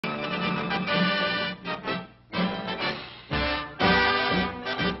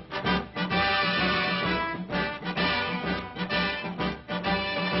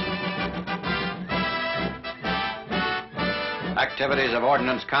Activities of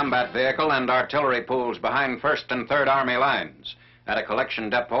Ordnance combat vehicle and artillery pools behind 1st and 3rd Army lines. At a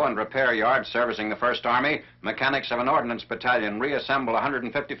collection depot and repair yard servicing the 1st Army, mechanics of an Ordnance battalion reassemble a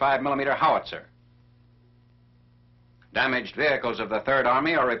 155mm howitzer. Damaged vehicles of the 3rd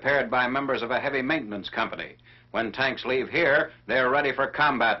Army are repaired by members of a heavy maintenance company. When tanks leave here, they are ready for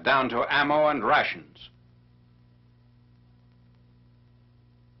combat down to ammo and rations.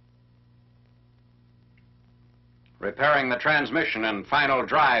 Repairing the transmission and final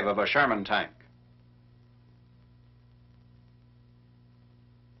drive of a Sherman tank.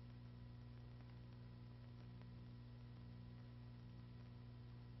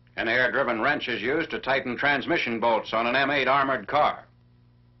 An air-driven wrench is used to tighten transmission bolts on an M8 armored car.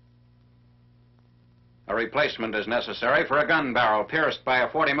 A replacement is necessary for a gun barrel pierced by a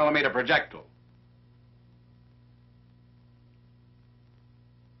 40mm projectile.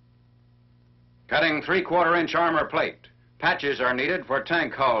 Cutting 3/4-inch armor plate. Patches are needed for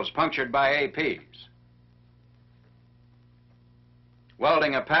tank hulls punctured by APs.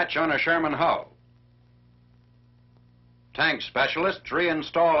 Welding a patch on a Sherman hull. Tank specialists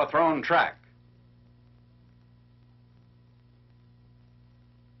reinstall a thrown track.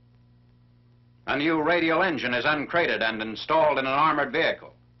 A new radial engine is uncrated and installed in an armored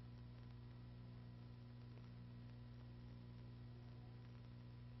vehicle.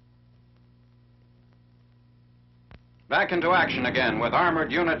 Back into action again with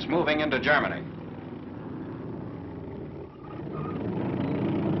armored units moving into Germany.